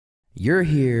You're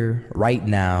here right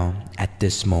now at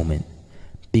this moment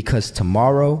because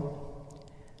tomorrow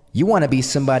you want to be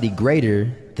somebody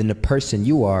greater than the person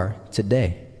you are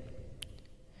today.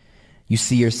 You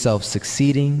see yourself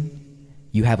succeeding,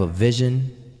 you have a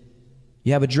vision,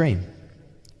 you have a dream.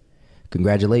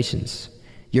 Congratulations.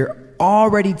 You're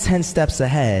already 10 steps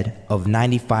ahead of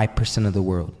 95% of the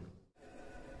world.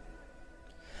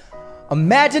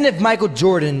 Imagine if Michael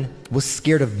Jordan was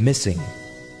scared of missing.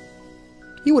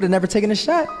 He would have never taken a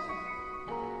shot.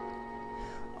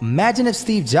 Imagine if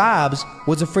Steve Jobs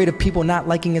was afraid of people not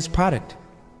liking his product.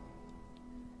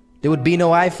 There would be no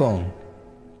iPhone.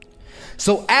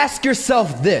 So ask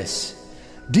yourself this: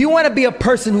 do you want to be a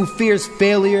person who fears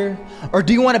failure, or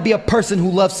do you want to be a person who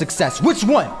loves success? Which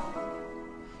one?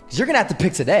 Because you're going to have to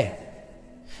pick today.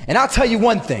 And I'll tell you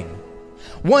one thing: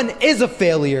 one is a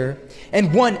failure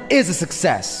and one is a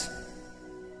success.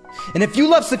 And if you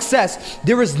love success,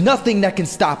 there is nothing that can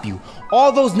stop you.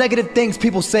 All those negative things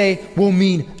people say will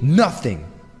mean nothing.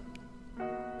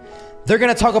 They're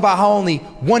gonna talk about how only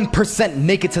 1%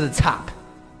 make it to the top.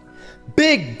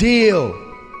 Big deal.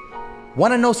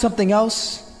 Wanna know something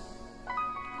else?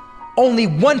 Only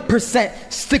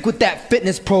 1% stick with that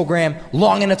fitness program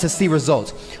long enough to see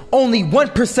results. Only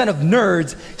 1% of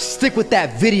nerds stick with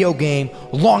that video game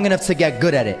long enough to get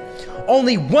good at it.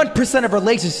 Only 1% of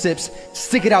relationships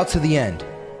stick it out to the end.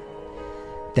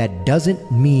 That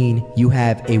doesn't mean you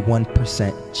have a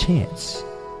 1% chance.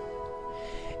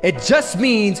 It just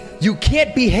means you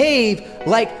can't behave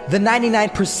like the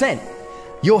 99%.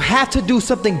 You'll have to do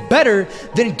something better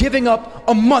than giving up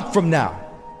a month from now.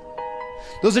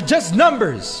 Those are just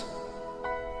numbers.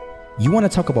 You want to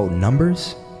talk about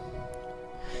numbers?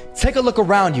 Take a look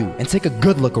around you and take a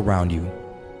good look around you.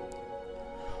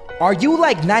 Are you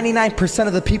like 99%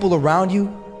 of the people around you?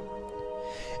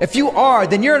 If you are,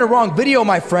 then you're in the wrong video,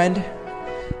 my friend.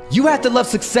 You have to love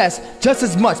success just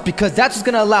as much because that's what's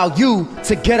gonna allow you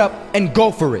to get up and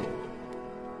go for it.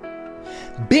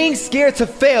 Being scared to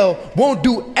fail won't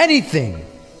do anything.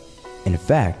 In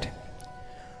fact,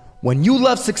 when you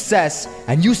love success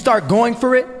and you start going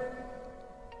for it,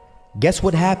 guess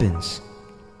what happens?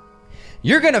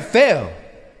 You're gonna fail.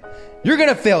 You're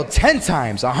gonna fail 10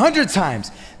 times, 100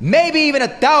 times, maybe even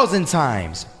 1,000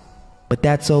 times. But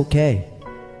that's okay.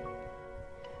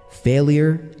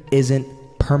 Failure isn't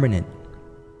permanent.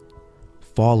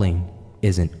 Falling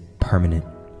isn't permanent.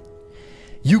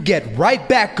 You get right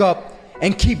back up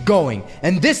and keep going.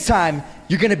 And this time,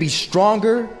 you're gonna be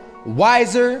stronger,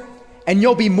 wiser, and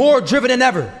you'll be more driven than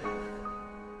ever.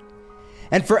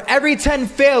 And for every 10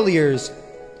 failures,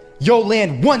 you'll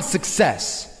land one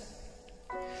success.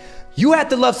 You have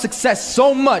to love success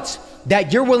so much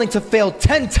that you're willing to fail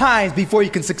 10 times before you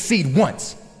can succeed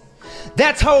once.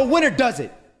 That's how a winner does it.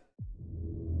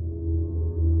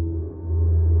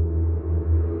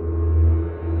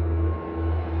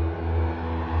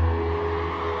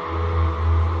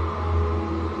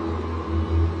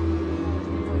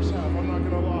 First half, I'm not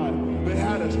gonna lie. They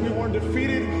had us. We weren't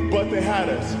defeated, but they had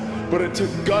us. But it took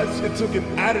guts, it took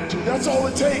an attitude. That's all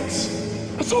it takes.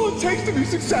 That's all it takes to be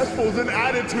successful is an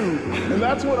attitude. And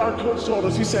that's what our coach told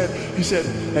us. He said,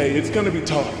 hey, it's gonna be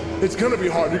tough. It's gonna be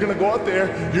hard. You're gonna go out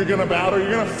there, you're gonna battle, you're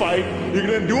gonna fight, you're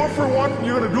gonna do it for one,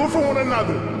 you're gonna do it for one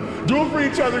another. Do it for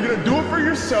each other, you're gonna do it for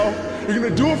yourself, you're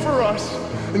gonna do it for us,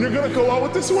 and you're gonna go out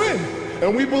with this win.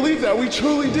 And we believe that, we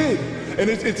truly did. And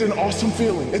it's an awesome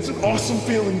feeling. It's an awesome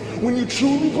feeling when you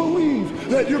truly believe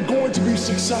that you're going to be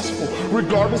successful.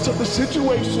 Regardless of the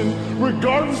situation,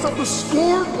 regardless of the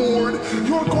scoreboard,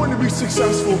 you're going to be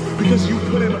successful because you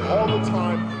put in all the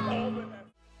time, all the effort.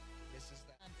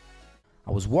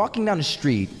 I was walking down the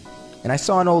street and I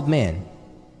saw an old man.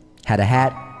 Had a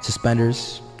hat,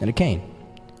 suspenders, and a cane.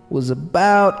 Was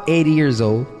about 80 years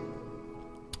old.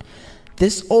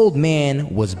 This old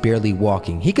man was barely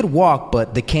walking. He could walk,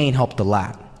 but the cane helped a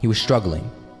lot. He was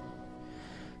struggling.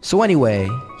 So anyway,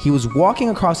 he was walking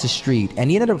across the street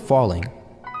and he ended up falling.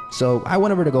 So I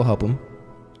went over to go help him.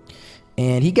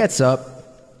 And he gets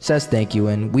up, says thank you,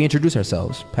 and we introduced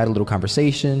ourselves. Had a little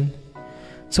conversation.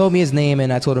 Told me his name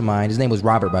and I told him mine. His name was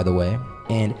Robert, by the way.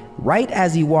 And right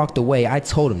as he walked away, I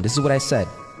told him, this is what I said: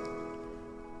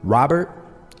 Robert,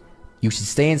 you should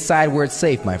stay inside where it's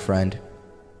safe, my friend.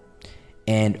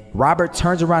 And Robert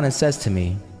turns around and says to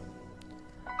me,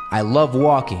 I love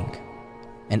walking,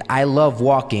 and I love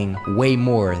walking way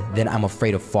more than I'm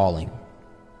afraid of falling.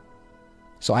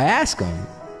 So I ask him,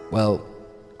 well,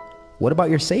 what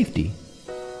about your safety?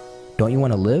 Don't you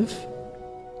want to live?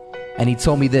 And he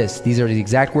told me this. These are the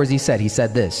exact words he said. He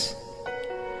said this: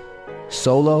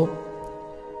 Solo,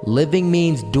 Living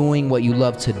means doing what you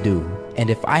love to do. And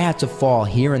if I have to fall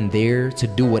here and there to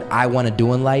do what I want to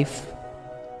do in life,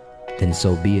 then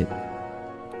so be it.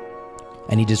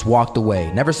 And he just walked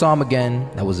away. Never saw him again.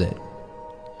 That was it.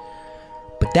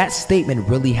 But that statement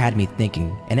really had me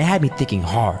thinking, and it had me thinking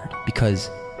hard, because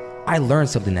I learned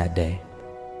something that day.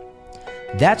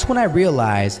 That's when I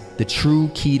realized the true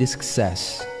key to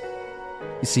success.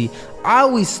 You see, I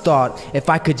always thought if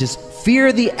I could just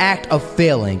fear the act of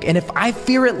failing, and if I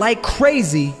fear it like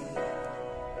crazy,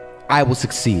 I will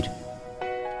succeed.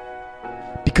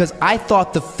 Because I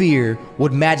thought the fear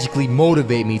would magically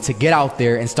motivate me to get out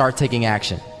there and start taking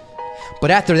action. But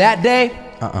after that day,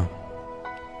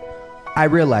 I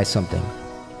realized something.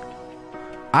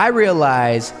 I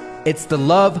realized it's the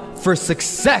love for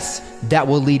success that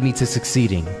will lead me to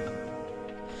succeeding.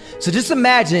 So just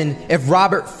imagine if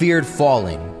Robert feared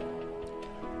falling.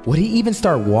 Would he even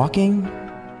start walking?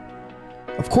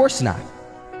 Of course not.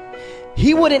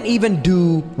 He wouldn't even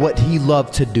do what he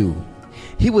loved to do.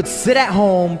 He would sit at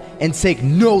home and take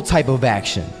no type of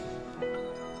action.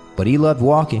 But he loved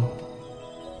walking.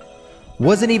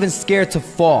 Wasn't even scared to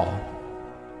fall.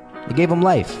 It gave him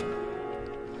life.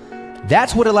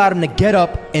 That's what allowed him to get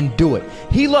up and do it.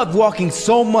 He loved walking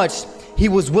so much, he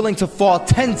was willing to fall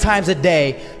 10 times a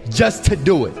day just to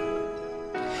do it.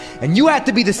 And you have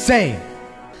to be the same.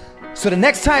 So the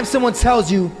next time someone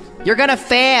tells you, you're gonna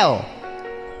fail,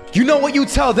 you know what you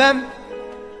tell them?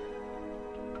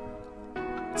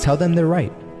 Tell them they're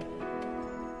right.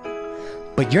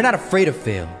 But you're not afraid to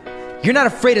fail. You're not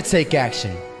afraid to take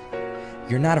action.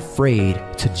 You're not afraid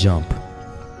to jump.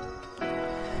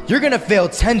 You're gonna fail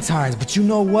 10 times, but you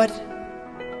know what?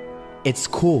 It's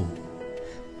cool.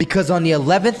 Because on the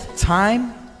 11th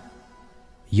time,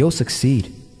 you'll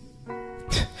succeed.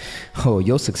 Oh,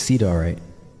 you'll succeed, all right.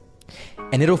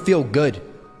 And it'll feel good.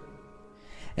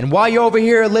 And while you're over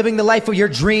here living the life of your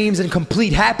dreams and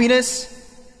complete happiness,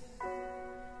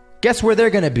 guess where they're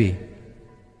gonna be?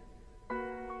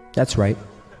 That's right.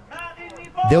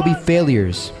 They'll be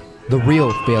failures, the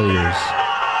real failures.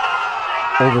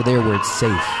 Over there where it's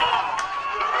safe,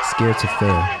 scared to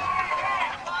fail.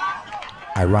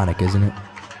 Ironic, isn't it?